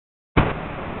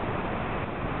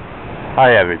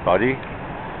Hi everybody,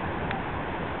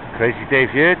 Crazy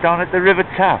Dave here, down at the River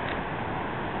Taff.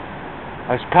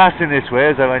 I was passing this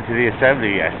way as I went to the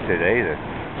assembly yesterday,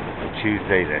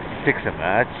 Tuesday the 6th of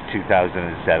March 2007,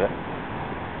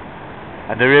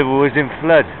 and the river was in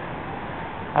flood.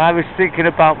 And I was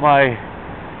thinking about my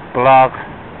blog,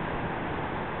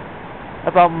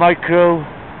 about micro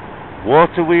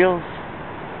water wheels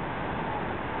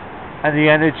and the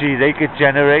energy they could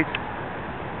generate,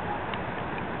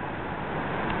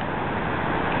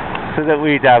 so that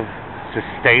we'd have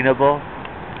sustainable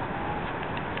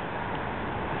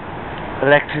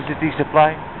electricity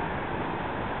supply.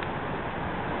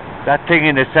 That thing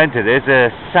in the center, there's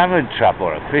a salmon trap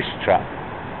or a fish trap,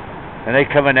 and they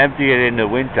come and empty it in the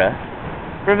winter.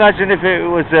 But imagine if it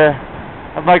was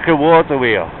a micro water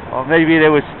wheel, or maybe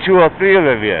there was 2 or 3 of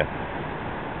them here.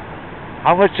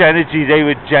 How much energy they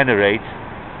would generate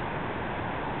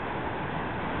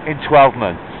in 12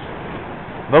 months,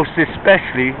 most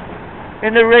especially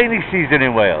in the rainy season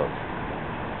in Wales,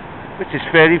 which is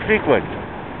fairly frequent.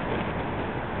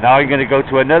 Now I'm going to go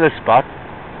to another spot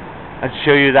and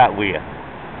show you that weir.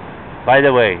 By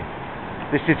the way,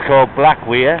 this is called Black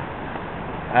Weir,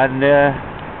 and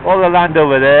all the land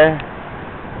over there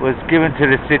was given to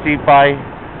the city by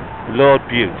Lord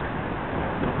Bute,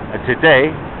 and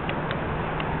today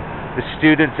the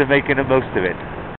students are making the most of it.